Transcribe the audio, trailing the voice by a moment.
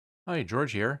Hi,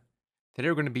 George here. Today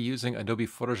we're going to be using Adobe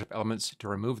Photoshop Elements to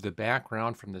remove the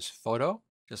background from this photo,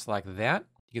 just like that.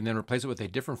 You can then replace it with a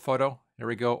different photo, there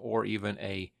we go, or even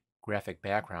a graphic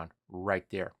background right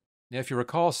there. Now, if you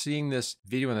recall seeing this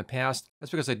video in the past,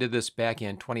 that's because I did this back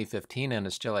in 2015 and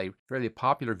it's still a fairly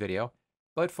popular video,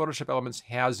 but Photoshop Elements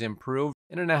has improved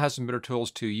and it now has some better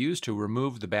tools to use to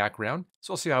remove the background.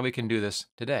 So we'll see how we can do this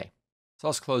today. So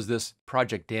let's close this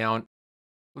project down.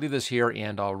 I'll leave this here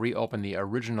and I'll reopen the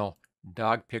original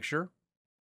dog picture,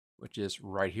 which is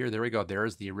right here. There we go.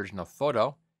 There's the original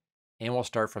photo. And we'll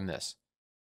start from this.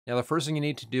 Now, the first thing you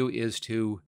need to do is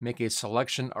to make a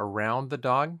selection around the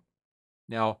dog.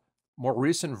 Now, more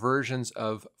recent versions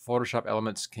of Photoshop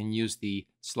Elements can use the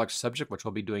select subject, which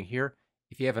we'll be doing here.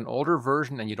 If you have an older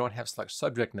version and you don't have select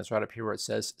subject, and it's right up here where it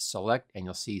says select, and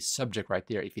you'll see subject right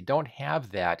there. If you don't have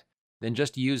that, then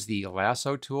just use the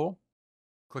Lasso tool.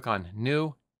 Click on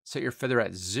New, set your feather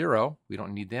at 0. We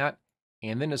don't need that.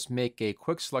 And then just make a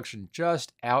quick selection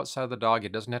just outside of the dog.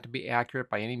 It doesn't have to be accurate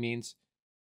by any means.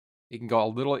 You can go a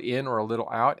little in or a little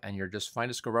out, and you're just fine.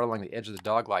 Just go right along the edge of the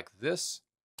dog like this.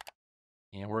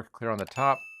 And work clear on the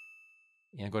top.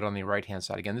 And go down the right-hand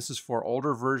side. Again, this is for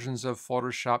older versions of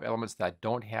Photoshop Elements that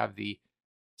don't have the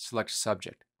select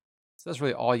subject. So that's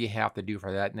really all you have to do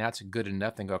for that. And that's good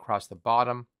enough. Then go across the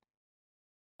bottom,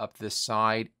 up this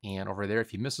side, and over there.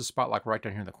 If you miss a spot like right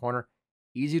down here in the corner,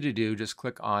 easy to do. Just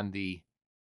click on the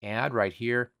add right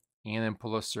here and then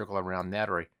pull a circle around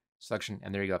that or a selection,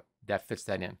 and there you go. That fits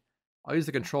that in. I'll use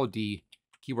the Control D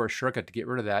keyboard shortcut to get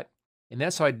rid of that. And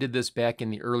that's how I did this back in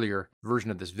the earlier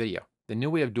version of this video. The new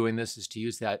way of doing this is to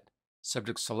use that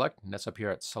subject select, and that's up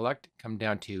here at select, come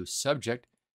down to subject,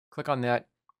 click on that,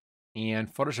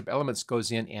 and Photoshop Elements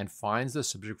goes in and finds the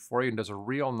subject for you and does a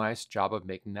real nice job of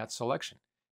making that selection.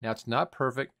 Now, it's not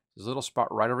perfect. There's a little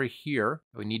spot right over here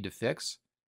that we need to fix.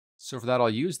 So for that, I'll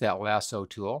use that lasso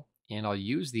tool and I'll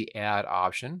use the add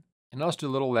option, and I'll just do a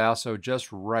little lasso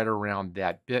just right around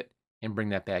that bit and bring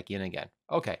that back in again.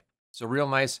 Okay, so real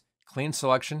nice, clean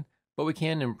selection, but we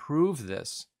can improve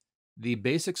this. The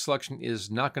basic selection is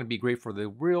not going to be great for the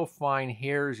real fine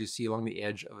hairs you see along the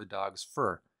edge of a dog's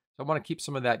fur. So I want to keep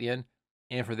some of that in,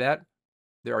 and for that,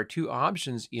 there are two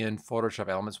options in Photoshop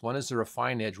Elements. One is the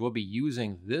refine edge. We'll be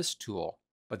using this tool.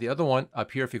 But the other one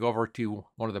up here, if you go over to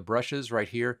one of the brushes right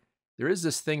here, there is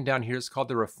this thing down here. It's called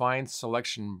the Refine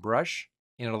Selection Brush.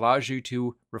 And it allows you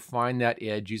to refine that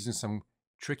edge using some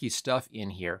tricky stuff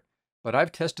in here. But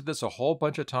I've tested this a whole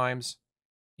bunch of times.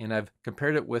 And I've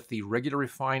compared it with the regular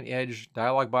Refine Edge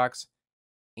dialog box.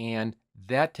 And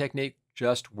that technique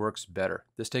just works better.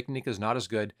 This technique is not as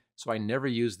good, so I never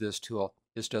use this tool.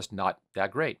 It's just not that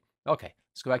great. Okay,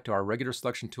 let's go back to our regular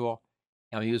selection tool.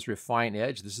 And I'll use Refine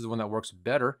Edge. This is the one that works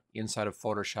better inside of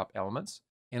Photoshop Elements.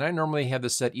 And I normally have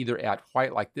this set either at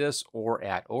white like this or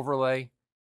at overlay.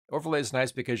 Overlay is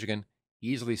nice because you can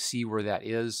easily see where that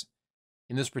is.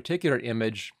 In this particular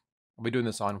image, I'll be doing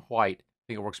this on white. I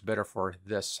think it works better for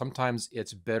this. Sometimes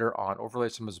it's better on overlay,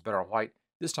 sometimes it's better on white.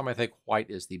 This time I think white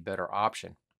is the better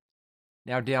option.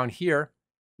 Now down here,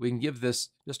 we can give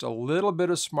this just a little bit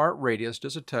of smart radius,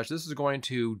 just a touch. This is going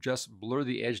to just blur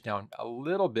the edge down a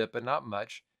little bit, but not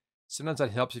much. Sometimes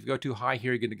that helps. If you go too high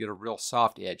here, you're going to get a real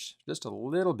soft edge. Just a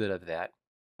little bit of that.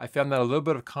 I found that a little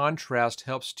bit of contrast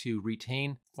helps to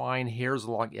retain fine hairs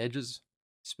along edges,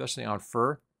 especially on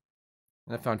fur.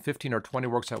 And I found 15 or 20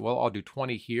 works out well. I'll do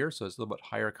 20 here, so it's a little bit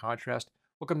higher contrast.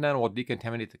 We'll come down and we'll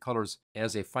decontaminate the colors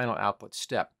as a final output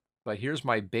step. But here's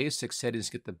my basic settings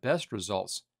to get the best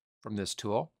results from this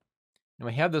tool. And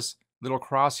we have this little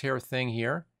crosshair thing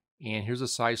here, and here's a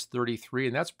size 33,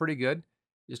 and that's pretty good.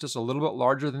 It's just a little bit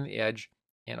larger than the edge,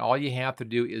 and all you have to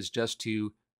do is just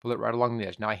to pull it right along the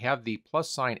edge. Now I have the plus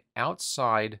sign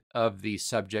outside of the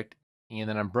subject, and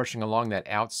then I'm brushing along that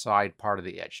outside part of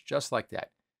the edge, just like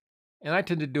that. And I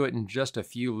tend to do it in just a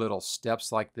few little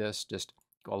steps like this, just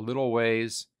go a little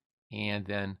ways, and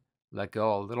then let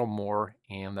go a little more,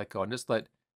 and let go, and just let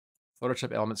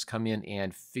Photoshop Elements come in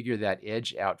and figure that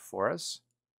edge out for us.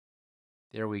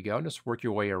 There we go. Just work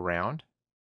your way around.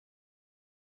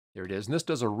 There it is. And this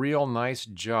does a real nice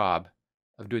job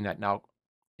of doing that. Now,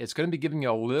 it's going to be giving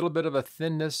you a little bit of a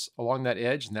thinness along that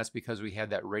edge, and that's because we had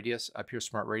that radius up here,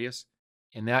 smart radius.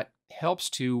 And that helps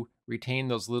to retain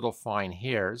those little fine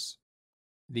hairs.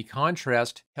 The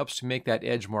contrast helps to make that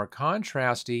edge more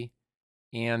contrasty,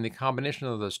 and the combination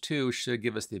of those two should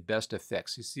give us the best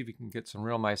effects. You see if we can get some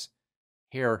real nice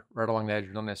hair right along the edge,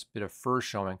 real nice bit of fur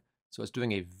showing. So it's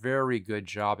doing a very good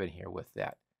job in here with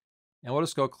that. Now we'll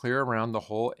just go clear around the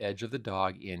whole edge of the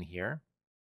dog in here.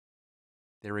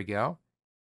 There we go.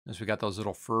 As we got those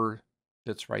little fur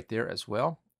bits right there as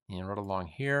well. And right along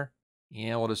here.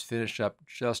 And we'll just finish up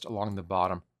just along the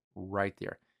bottom right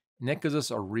there. And that gives us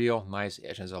a real nice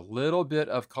edge. There's a little bit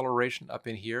of coloration up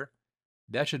in here.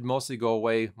 That should mostly go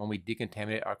away when we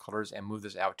decontaminate our colors and move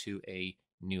this out to a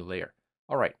new layer.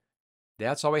 All right,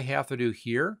 that's all we have to do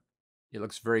here. It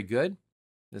looks very good.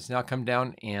 Let's now come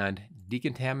down and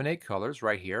decontaminate colors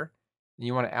right here. And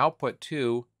you want to output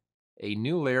to a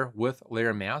new layer with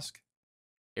layer mask.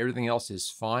 Everything else is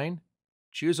fine.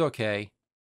 Choose OK.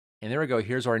 And there we go.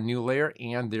 Here's our new layer,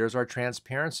 and there's our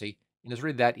transparency. And it's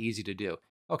really that easy to do.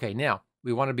 Okay, now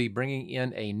we want to be bringing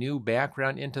in a new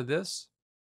background into this.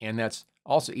 And that's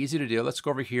also easy to do. Let's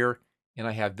go over here, and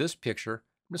I have this picture.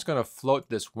 I'm just going to float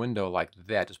this window like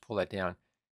that. Just pull that down.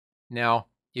 Now,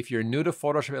 if you're new to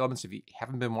Photoshop Elements, if you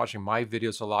haven't been watching my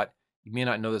videos a lot, you may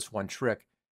not know this one trick.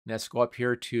 And let's go up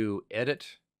here to Edit,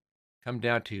 come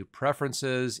down to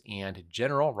Preferences and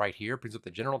General right here. Brings up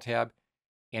the General tab.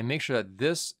 And make sure that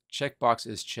this checkbox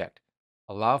is checked.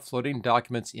 Allow floating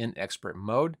documents in expert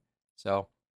mode. So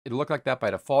it'll look like that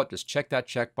by default. Just check that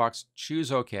checkbox,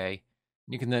 choose OK,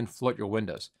 and you can then float your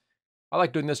windows. I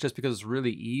like doing this just because it's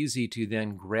really easy to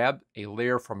then grab a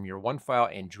layer from your one file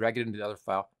and drag it into the other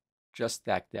file just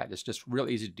like that. It's just real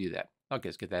easy to do that. Okay,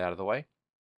 let's get that out of the way.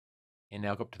 And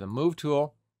now go up to the Move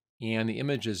tool. And the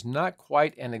image is not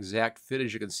quite an exact fit.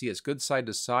 As you can see, it's good side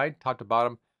to side, top to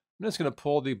bottom. I'm just going to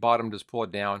pull the bottom, just pull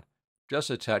it down just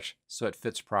a touch so it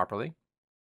fits properly.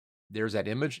 There's that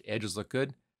image. Edges look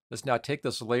good. Let's now take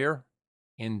this layer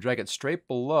and drag it straight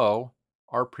below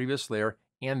our previous layer.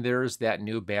 And there's that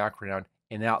new background.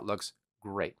 And that looks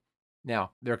great.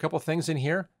 Now, there are a couple things in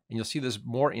here, and you'll see this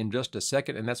more in just a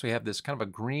second. And that's we have this kind of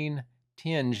a green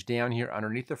tinge down here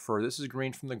underneath the fur. This is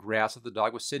green from the grass that the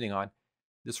dog was sitting on.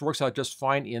 This works out just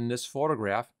fine in this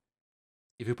photograph.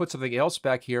 If you put something else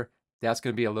back here, that's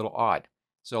going to be a little odd.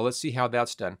 So let's see how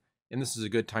that's done. And this is a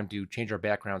good time to change our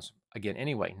backgrounds again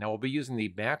anyway. Now we'll be using the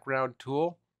background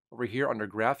tool over here under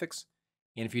graphics.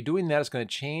 And if you're doing that, it's going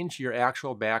to change your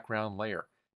actual background layer.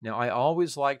 Now I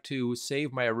always like to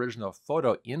save my original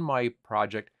photo in my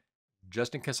project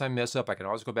just in case I mess up. I can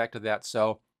always go back to that.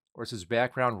 So where it says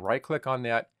background, right click on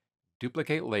that,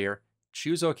 duplicate layer,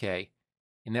 choose OK.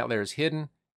 And that layer is hidden.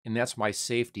 And that's my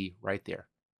safety right there.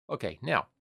 Okay, now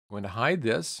I'm going to hide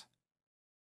this.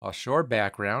 I'll show our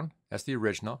background. That's the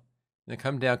original. Then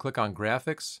come down, click on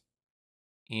Graphics.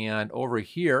 And over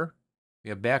here, we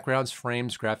have Backgrounds,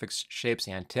 Frames, Graphics, Shapes,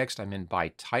 and Text. I'm in by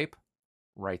Type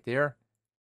right there.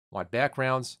 Want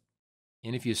Backgrounds.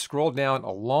 And if you scroll down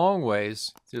a long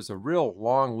ways, there's a real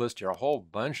long list here, a whole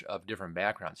bunch of different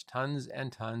backgrounds. Tons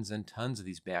and tons and tons of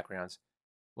these backgrounds.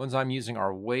 Ones I'm using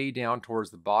are way down towards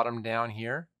the bottom down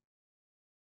here.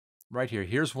 Right here.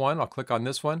 Here's one. I'll click on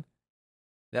this one.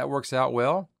 That works out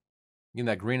well. Again,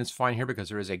 that green is fine here because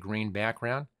there is a green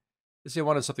background. Let's say I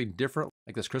wanted something different,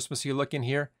 like this Christmassy look in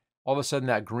here. All of a sudden,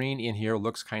 that green in here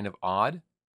looks kind of odd.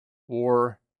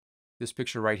 Or this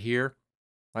picture right here,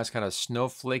 nice kind of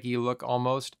snowflakey look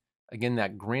almost. Again,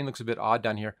 that green looks a bit odd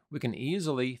down here. We can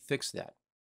easily fix that.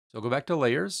 So go back to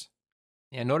Layers.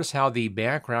 And notice how the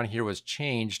background here was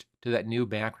changed to that new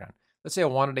background. Let's say I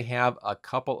wanted to have a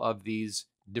couple of these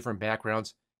different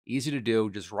backgrounds. Easy to do.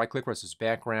 Just right click where it says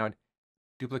background,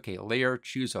 duplicate layer,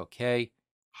 choose OK,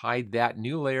 hide that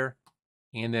new layer,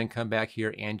 and then come back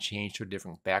here and change to a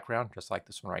different background, just like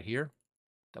this one right here.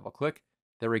 Double click.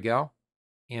 There we go.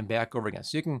 And back over again.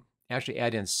 So you can actually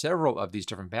add in several of these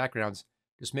different backgrounds.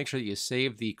 Just make sure that you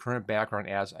save the current background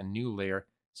as a new layer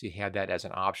so you have that as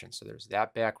an option. So there's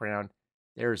that background,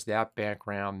 there's that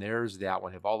background, there's that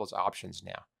one. You have all those options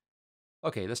now.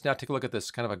 Okay, let's now take a look at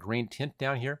this kind of a green tint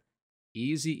down here.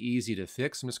 Easy to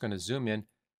fix. I'm just going to zoom in.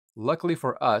 Luckily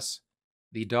for us,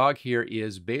 the dog here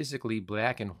is basically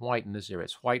black and white in this area.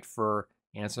 It's white fur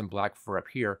and some black fur up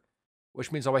here,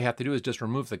 which means all we have to do is just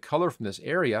remove the color from this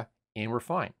area and we're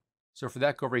fine. So for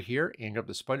that, go over here and grab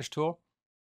the sponge tool.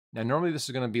 Now, normally this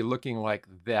is going to be looking like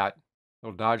that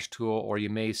little dodge tool, or you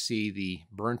may see the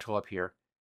burn tool up here.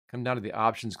 Come down to the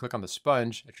options, click on the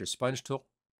sponge. That's your sponge tool.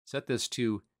 Set this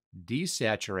to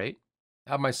desaturate.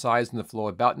 Have my size and the flow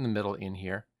about in the middle in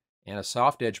here, and a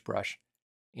soft edge brush.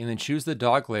 And then choose the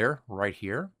dog layer right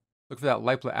here. Look for that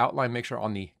light blue outline. Make sure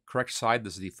on the correct side,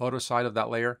 this is the photo side of that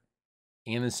layer.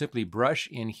 And then simply brush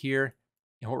in here.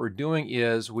 And what we're doing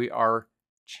is we are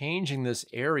changing this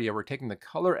area. We're taking the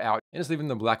color out and just leaving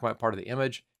the black and white part of the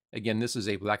image. Again, this is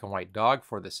a black and white dog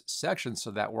for this section, so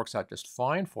that works out just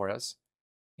fine for us.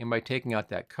 And by taking out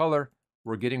that color,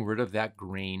 we're getting rid of that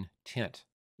green tint.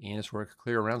 And just work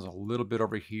clear around a little bit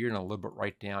over here and a little bit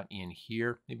right down in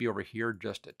here. Maybe over here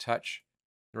just a touch.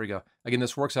 There we go. Again,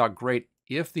 this works out great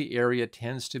if the area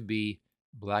tends to be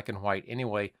black and white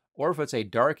anyway. Or if it's a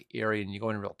dark area and you go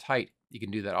in real tight, you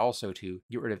can do that also to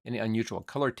get rid of any unusual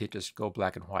color tint. Just go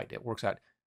black and white. It works out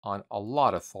on a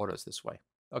lot of photos this way.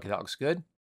 Okay, that looks good.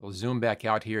 We'll zoom back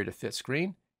out here to fit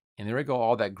screen. And there we go.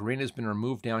 All that green has been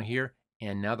removed down here.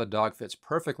 And now the dog fits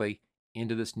perfectly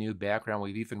into this new background.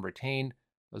 We've even retained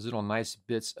those little nice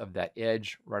bits of that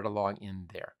edge right along in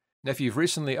there. Now, if you've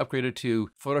recently upgraded to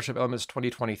Photoshop Elements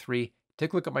 2023,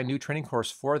 take a look at my new training course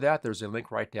for that. There's a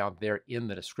link right down there in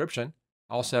the description.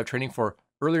 I also have training for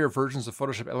earlier versions of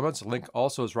Photoshop Elements. The link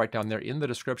also is right down there in the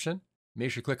description.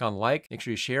 Make sure you click on like, make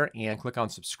sure you share, and click on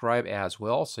subscribe as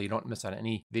well so you don't miss on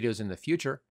any videos in the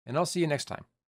future. And I'll see you next time.